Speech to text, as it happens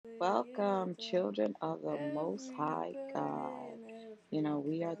Welcome, children of the Most High God.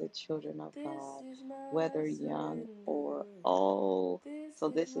 We are the children of God, whether young or old. So,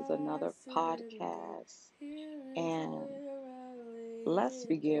 this is another podcast. And let's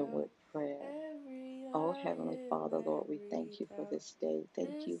begin with prayer. Oh, Heavenly Father, Lord, we thank you for this day.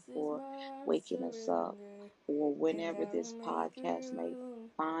 Thank you for waking us up, or whenever this podcast may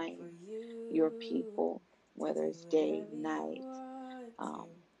find your people, whether it's day, night. Um,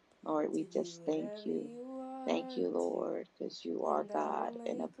 Lord, we just thank you. Thank you, Lord, because you are God,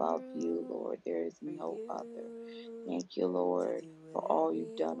 and above you, Lord, there is no other. Thank you, Lord, for all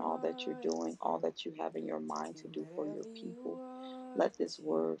you've done, all that you're doing, all that you have in your mind to do for your people. Let this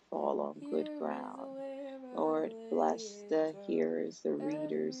word fall on good ground. Lord, bless the hearers, the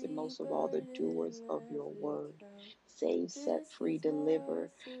readers, and most of all, the doers of your word. Save, set free, deliver.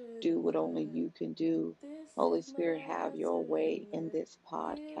 Do what only you can do. Holy Spirit, have your way in this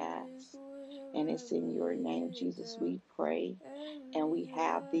podcast. And it's in your name, Jesus, we pray. And we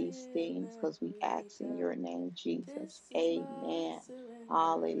have these things because we ask in your name, Jesus. Amen.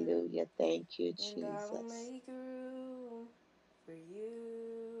 Hallelujah. Thank you, Jesus. For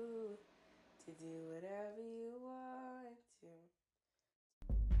you to do whatever you want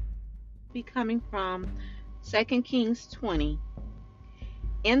to. Be coming from 2 Kings 20.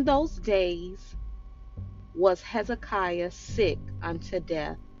 In those days was Hezekiah sick unto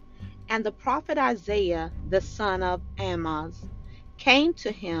death, and the prophet Isaiah the son of Amoz came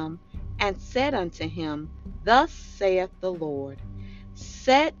to him and said unto him, Thus saith the Lord,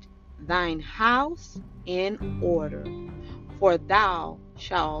 Set thine house in order, for thou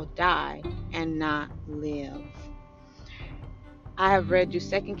shalt die and not live. I have read you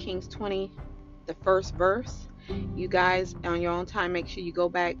 2 Kings 20, the first verse. You guys, on your own time, make sure you go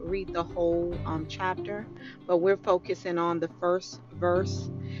back, read the whole chapter. But we're focusing on the first verse.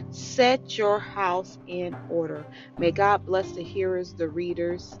 Set your house in order. May God bless the hearers, the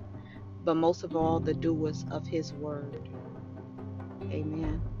readers, but most of all, the doers of his word.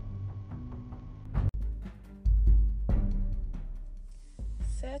 Amen.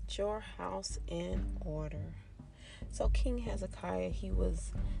 Set your house in order. So King Hezekiah, he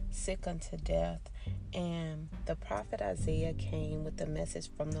was sick unto death, and the prophet Isaiah came with the message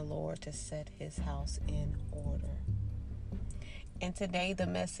from the Lord to set his house in order. And today the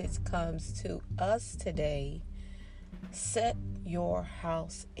message comes to us today. Set your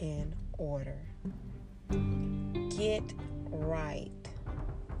house in order. Get right.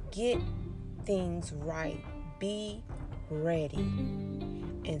 Get things right. Be ready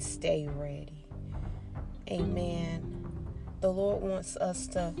and stay ready. Amen. The Lord wants us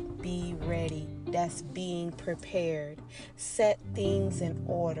to be ready. That's being prepared. Set things in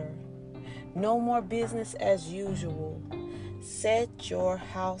order. No more business as usual. Set your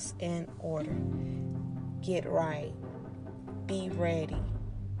house in order. Get right. Be ready.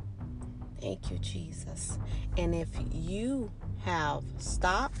 Thank you, Jesus. And if you have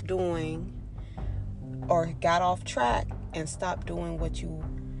stopped doing or got off track and stopped doing what you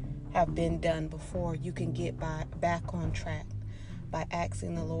have been done before, you can get back on track by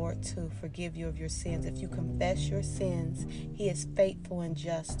asking the Lord to forgive you of your sins. If you confess your sins, he is faithful and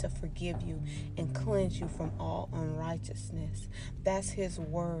just to forgive you and cleanse you from all unrighteousness. That's his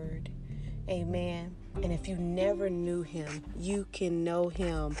word. Amen. And if you never knew him, you can know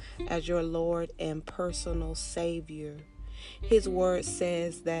him as your Lord and personal Savior. His word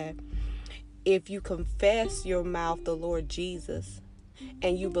says that if you confess your mouth the Lord Jesus,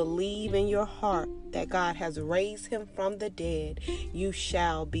 and you believe in your heart that God has raised him from the dead, you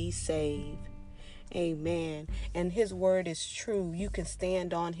shall be saved. Amen. And his word is true. You can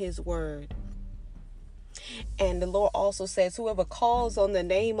stand on his word. And the Lord also says, whoever calls on the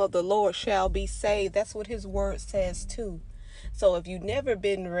name of the Lord shall be saved. That's what his word says too. So if you've never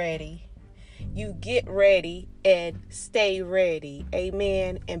been ready, you get ready and stay ready.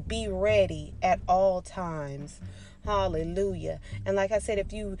 Amen. And be ready at all times. Hallelujah. And like I said,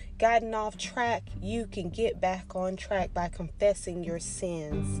 if you've gotten off track, you can get back on track by confessing your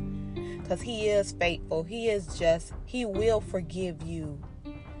sins. Because he is faithful. He is just. He will forgive you.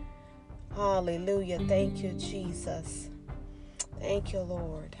 Hallelujah. Thank you, Jesus. Thank you,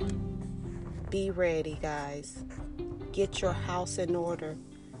 Lord. Be ready, guys. Get your house in order.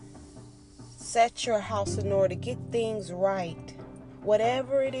 Set your house in order. Get things right.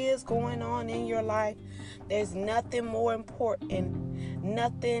 Whatever it is going on in your life, there's nothing more important.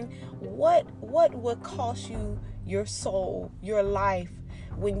 Nothing. What would cost you your soul, your life,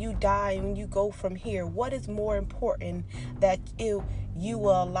 when you die, when you go from here? What is more important that you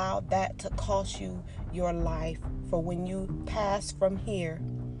will allow that to cost you your life for when you pass from here?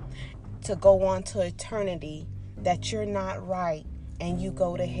 to go on to eternity that you're not right and you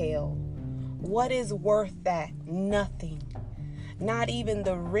go to hell? What is worth that? Nothing. Not even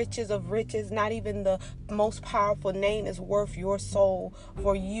the riches of riches, not even the most powerful name is worth your soul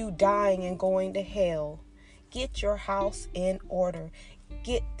for you dying and going to hell. Get your house in order.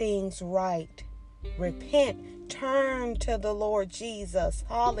 Get things right. Repent. Turn to the Lord Jesus.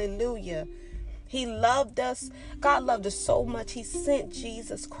 Hallelujah. He loved us. God loved us so much. He sent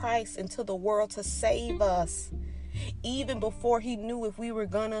Jesus Christ into the world to save us. Even before he knew if we were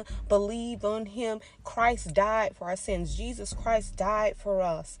gonna believe on him, Christ died for our sins. Jesus Christ died for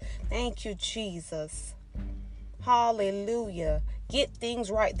us. Thank you, Jesus. Hallelujah. Get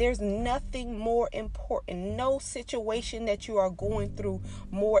things right. There's nothing more important. No situation that you are going through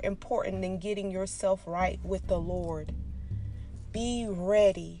more important than getting yourself right with the Lord. Be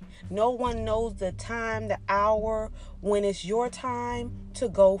ready. No one knows the time, the hour when it's your time to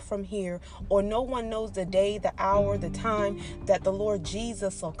go from here. Or no one knows the day, the hour, the time that the Lord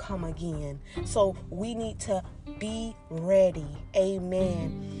Jesus will come again. So we need to be ready.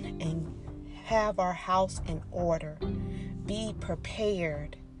 Amen. And have our house in order. Be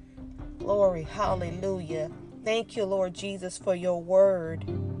prepared. Glory. Hallelujah. Thank you, Lord Jesus, for your word.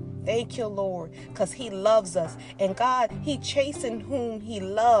 Thank you, Lord, because he loves us. And God, he chastened whom he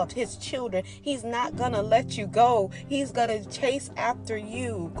loved, his children. He's not going to let you go. He's going to chase after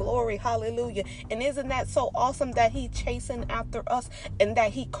you. Glory, hallelujah. And isn't that so awesome that he chastened after us and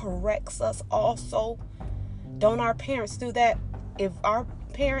that he corrects us also? Don't our parents do that? If our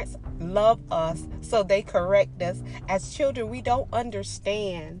parents love us, so they correct us. As children, we don't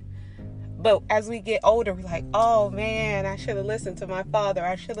understand. But as we get older, we're like, oh man, I should have listened to my father.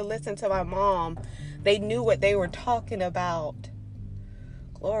 I should have listened to my mom. They knew what they were talking about.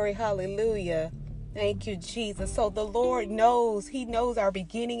 Glory, hallelujah. Thank you, Jesus. So the Lord knows. He knows our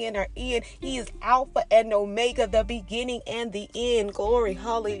beginning and our end. He is Alpha and Omega, the beginning and the end. Glory,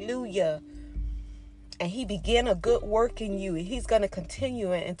 hallelujah. And he began a good work in you. And he's going to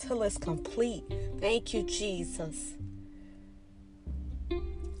continue it until it's complete. Thank you, Jesus.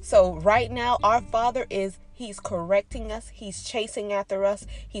 So right now, our Father he's correcting us. He's chasing after us.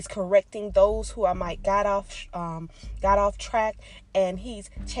 He's correcting those who got off track. And he's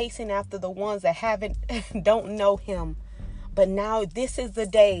chasing after the ones that don't know him. But now this is the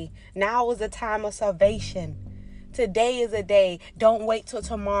day. Now is the time of salvation. Today is a day. Don't wait till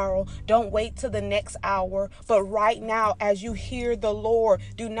tomorrow. Don't wait till the next hour. But right now, as you hear the Lord,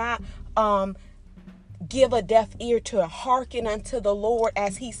 do not give a deaf ear to hearken unto the Lord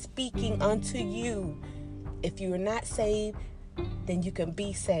as he's speaking unto you. If you're not saved, then you can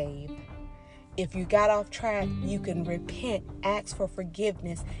be saved. If you got off track, you can repent, ask for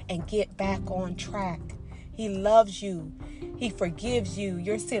forgiveness, and get back on track. He loves you. He forgives you.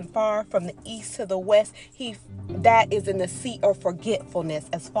 Your sin far from the east to the west. That is in the sea of forgetfulness.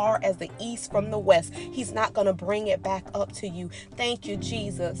 As far as the east from the west, he's not going to bring it back up to you. Thank you,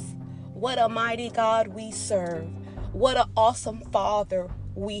 Jesus. What a mighty God we serve. What an awesome Father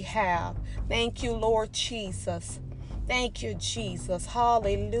we have. Thank you, Lord Jesus. Thank you, Jesus.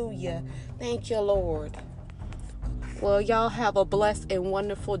 Hallelujah. Thank you, Lord. Well, y'all have a blessed and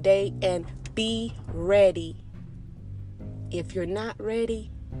wonderful day and be ready. If you're not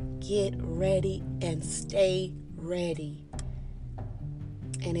ready, get ready and stay ready.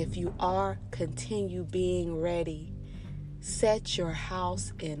 And if you are, continue being ready. Set your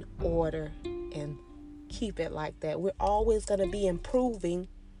house in order and keep it like that. We're always going to be improving,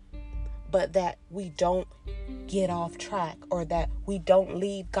 but that we don't get off track or that we don't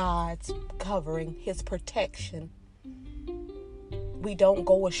leave God's covering, his protection. We don't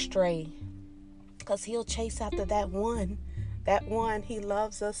go astray because he'll chase after that one. That one, he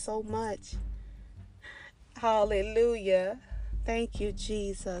loves us so much. Hallelujah. Thank you,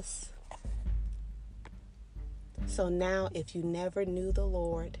 Jesus. So now, if you never knew the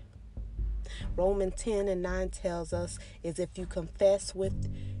Lord, Romans 10:9 tells us is if you confess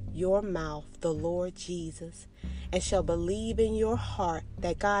with your mouth the Lord Jesus and shall believe in your heart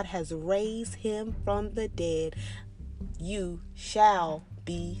that God has raised him from the dead, you shall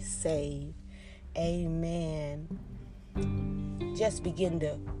be saved. Amen. Just begin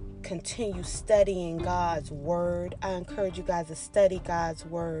to continue studying God's word. I encourage you guys to study God's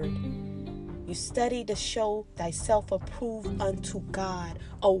word. You study to show thyself approved unto God,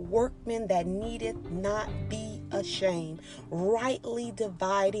 a workman that needeth not be ashamed, rightly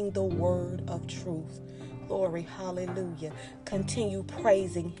dividing the word of truth. Glory, hallelujah. Continue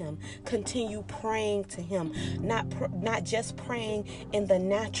praising him. Continue praying to him. Not just praying in the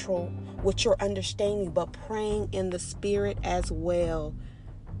natural with your understanding, but praying in the spirit as well.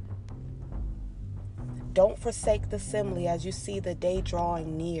 Don't forsake the assembly as you see the day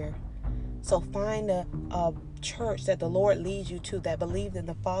drawing near. So find a church that the Lord leads you to that believes in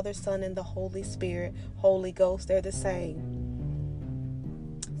the Father, Son, and the Holy Spirit, Holy Ghost. They're the same.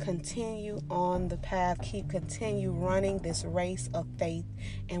 Continue on the path. Continue running this race of faith.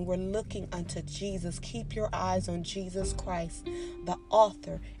 And we're looking unto Jesus. Keep your eyes on Jesus Christ, the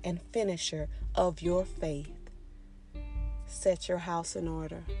author and finisher of your faith. Set your house in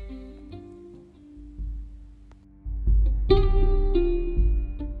order.